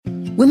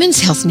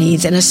Women's health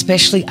needs, and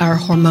especially our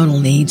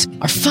hormonal needs,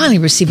 are finally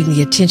receiving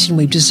the attention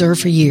we've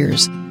deserved for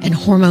years. And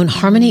Hormone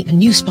Harmony, a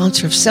new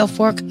sponsor of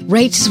SelfWork,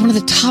 rates as one of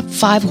the top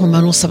 5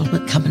 hormonal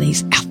supplement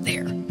companies out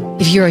there.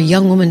 If you're a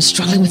young woman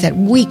struggling with that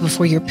week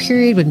before your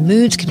period when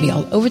moods can be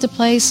all over the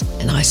place,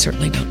 and I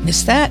certainly don't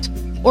miss that,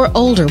 or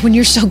older when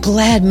you're so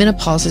glad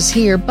menopause is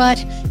here,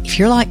 but if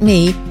you're like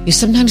me, you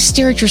sometimes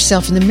stare at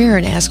yourself in the mirror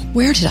and ask,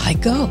 where did I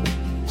go?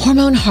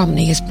 Hormone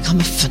Harmony has become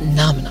a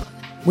phenomenon.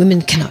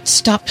 Women cannot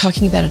stop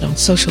talking about it on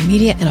social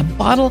media, and a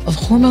bottle of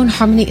Hormone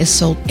Harmony is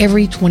sold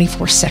every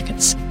 24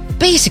 seconds.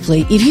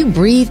 Basically, if you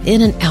breathe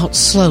in and out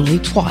slowly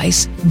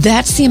twice,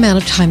 that's the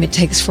amount of time it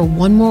takes for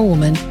one more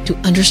woman to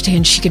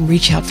understand she can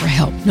reach out for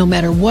help, no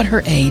matter what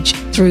her age,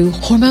 through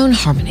Hormone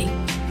Harmony.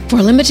 For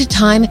a limited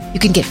time, you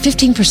can get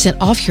 15%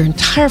 off your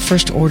entire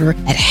first order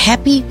at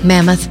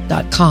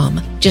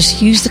happymammoth.com.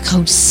 Just use the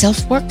code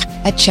SELFWORK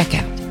at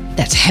checkout.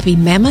 That's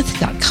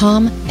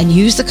happymammoth.com and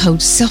use the code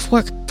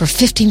SELFWORK for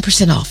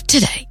 15% off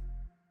today.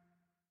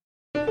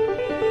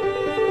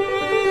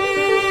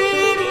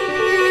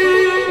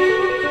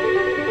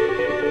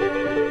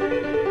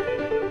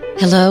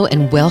 Hello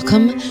and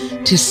welcome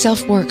to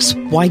SelfWork's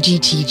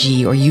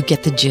YGTG, or You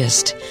Get the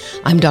Gist.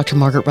 I'm Dr.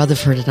 Margaret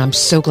Rutherford, and I'm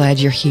so glad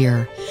you're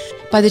here.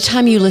 By the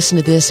time you listen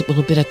to this, it will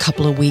have been a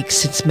couple of weeks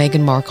since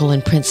Meghan Markle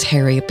and Prince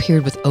Harry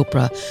appeared with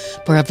Oprah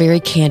for a very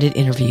candid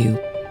interview.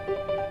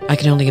 I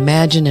can only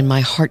imagine, and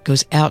my heart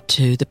goes out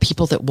to the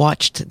people that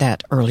watched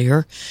that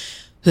earlier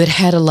who had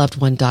had a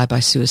loved one die by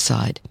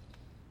suicide.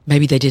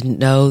 Maybe they didn't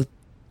know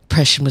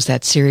depression was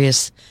that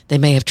serious. They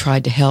may have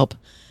tried to help.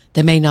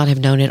 They may not have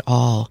known it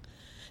all.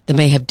 They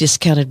may have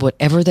discounted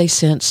whatever they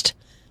sensed,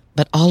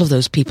 but all of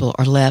those people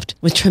are left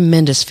with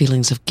tremendous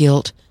feelings of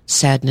guilt,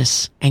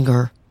 sadness,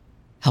 anger,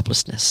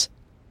 helplessness.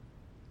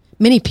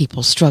 Many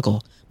people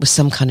struggle with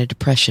some kind of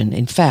depression.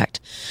 In fact,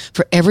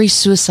 for every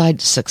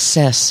suicide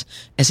success,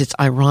 as it's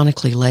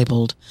ironically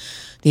labeled,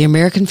 the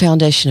American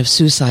Foundation of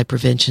Suicide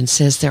Prevention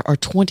says there are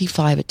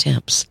 25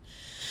 attempts.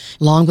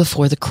 Long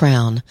before the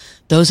Crown,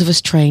 those of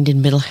us trained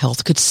in mental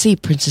health could see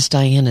Princess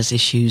Diana's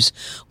issues,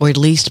 or at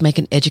least make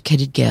an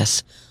educated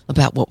guess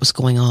about what was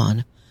going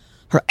on.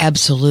 Her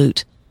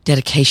absolute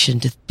dedication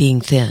to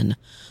being thin,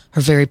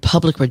 her very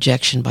public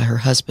rejection by her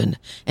husband,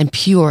 and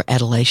pure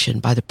adulation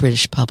by the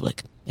British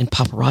public, and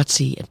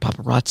paparazzi and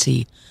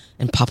paparazzi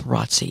and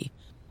paparazzi.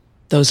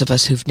 Those of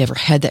us who've never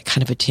had that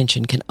kind of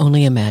attention can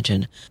only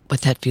imagine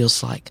what that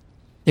feels like.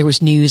 There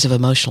was news of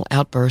emotional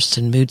outbursts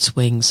and mood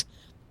swings.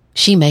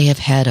 She may have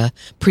had a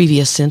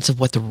previous sense of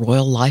what the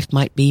royal life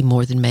might be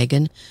more than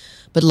Meghan,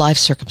 but life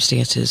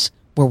circumstances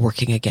were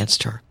working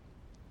against her.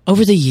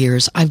 Over the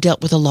years, I've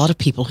dealt with a lot of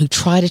people who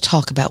try to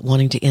talk about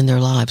wanting to end their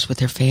lives with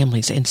their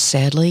families, and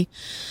sadly,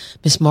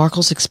 Miss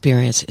Markle's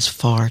experience is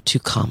far too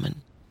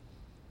common.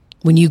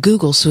 When you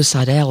Google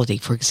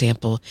suicidality, for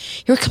example,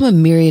 here come a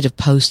myriad of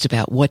posts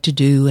about what to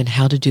do and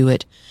how to do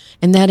it,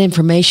 and that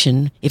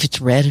information, if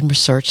it's read and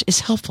researched, is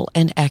helpful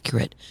and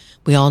accurate.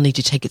 We all need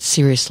to take it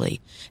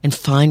seriously and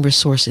find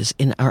resources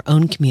in our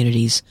own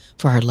communities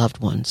for our loved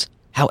ones.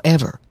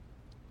 However,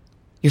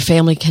 your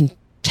family can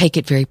take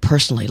it very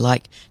personally,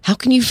 like, how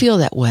can you feel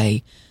that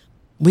way?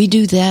 We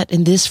do that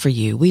and this for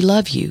you. We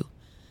love you.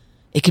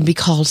 It can be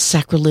called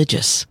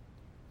sacrilegious.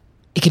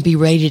 It can be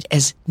rated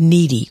as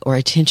needy or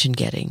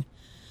attention-getting.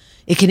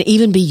 It can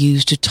even be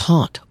used to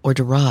taunt or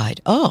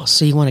deride. Oh,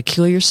 so you want to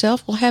kill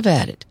yourself? Well, have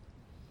at it.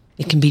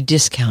 It can be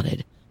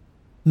discounted.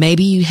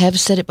 Maybe you have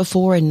said it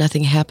before and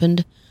nothing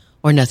happened,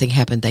 or nothing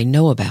happened they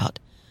know about.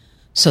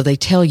 So they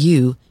tell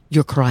you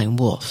you're crying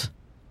wolf.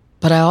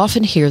 But I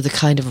often hear the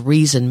kind of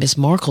reason Miss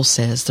Markle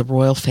says the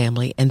royal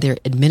family and their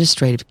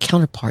administrative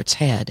counterparts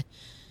had.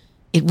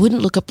 It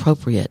wouldn't look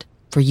appropriate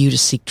for you to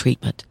seek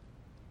treatment.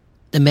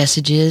 The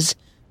message is,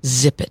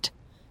 zip it.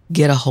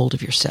 Get a hold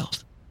of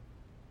yourself.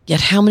 Yet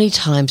how many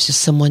times does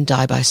someone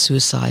die by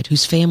suicide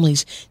whose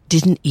families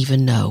didn't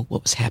even know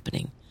what was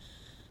happening?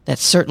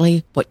 That's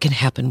certainly what can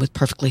happen with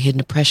perfectly hidden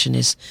depression,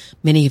 as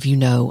many of you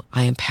know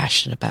I am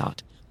passionate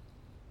about.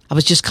 I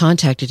was just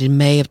contacted in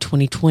May of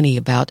 2020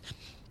 about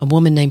a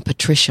woman named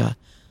Patricia,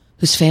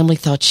 whose family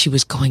thought she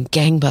was going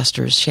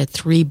gangbusters. She had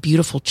 3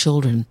 beautiful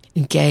children,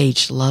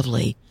 engaged,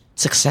 lovely,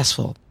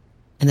 successful.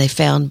 And they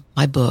found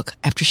my book,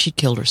 after she'd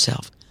killed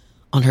herself,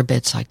 on her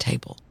bedside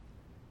table.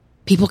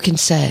 People can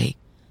say,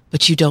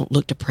 but you don't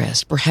look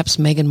depressed. Perhaps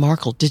Meghan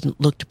Markle didn't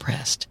look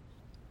depressed.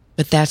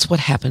 But that's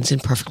what happens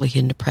in perfectly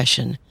hidden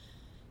depression.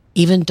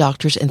 Even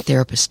doctors and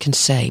therapists can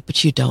say,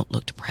 but you don't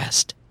look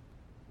depressed.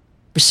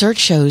 Research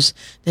shows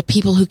that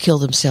people who kill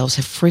themselves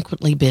have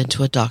frequently been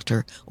to a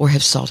doctor or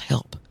have sought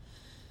help.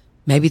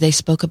 Maybe they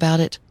spoke about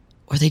it,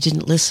 or they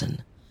didn't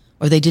listen,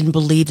 or they didn't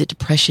believe that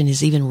depression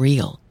is even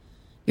real.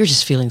 You're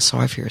just feeling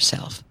sorry for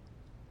yourself.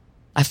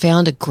 I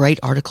found a great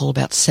article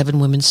about 7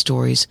 women's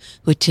stories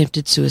who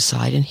attempted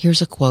suicide, and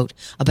here's a quote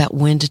about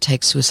when to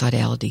take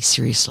suicidality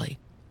seriously.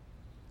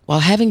 While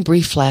having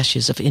brief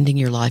flashes of ending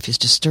your life is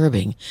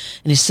disturbing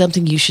and is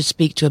something you should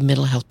speak to a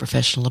mental health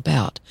professional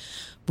about,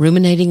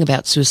 Ruminating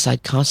about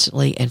suicide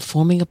constantly and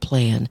forming a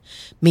plan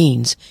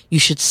means you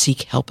should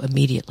seek help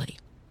immediately.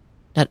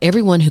 Not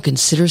everyone who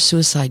considers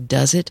suicide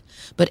does it,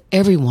 but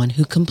everyone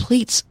who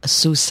completes a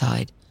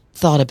suicide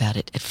thought about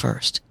it at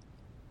first.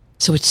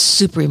 So it's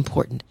super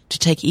important to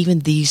take even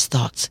these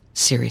thoughts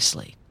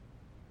seriously.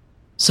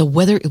 So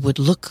whether it would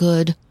look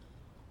good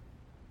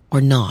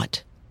or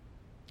not,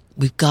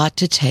 we've got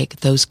to take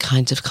those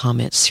kinds of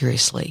comments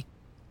seriously.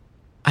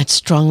 I'd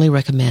strongly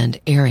recommend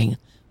erring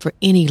for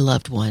any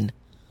loved one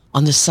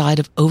on the side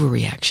of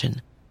overreaction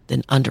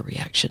than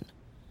underreaction.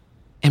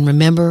 And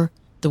remember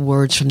the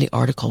words from the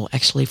article,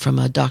 actually from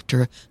a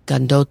Dr.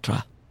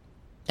 Gandotra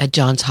at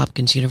Johns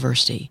Hopkins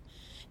University.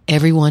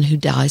 Everyone who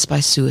dies by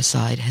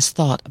suicide has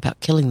thought about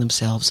killing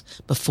themselves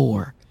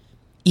before.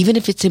 Even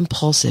if it's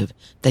impulsive,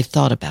 they've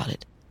thought about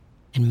it.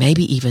 And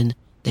maybe even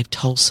they've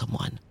told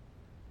someone.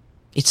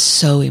 It's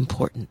so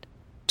important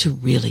to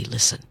really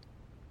listen.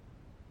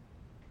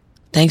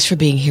 Thanks for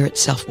being here at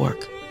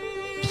SelfWork.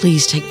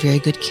 Please take very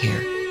good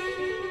care.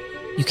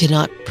 You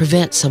cannot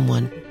prevent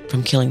someone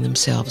from killing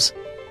themselves,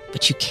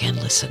 but you can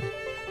listen.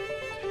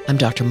 I'm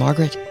Dr.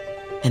 Margaret,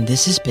 and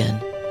this has been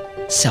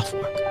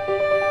SelfWork.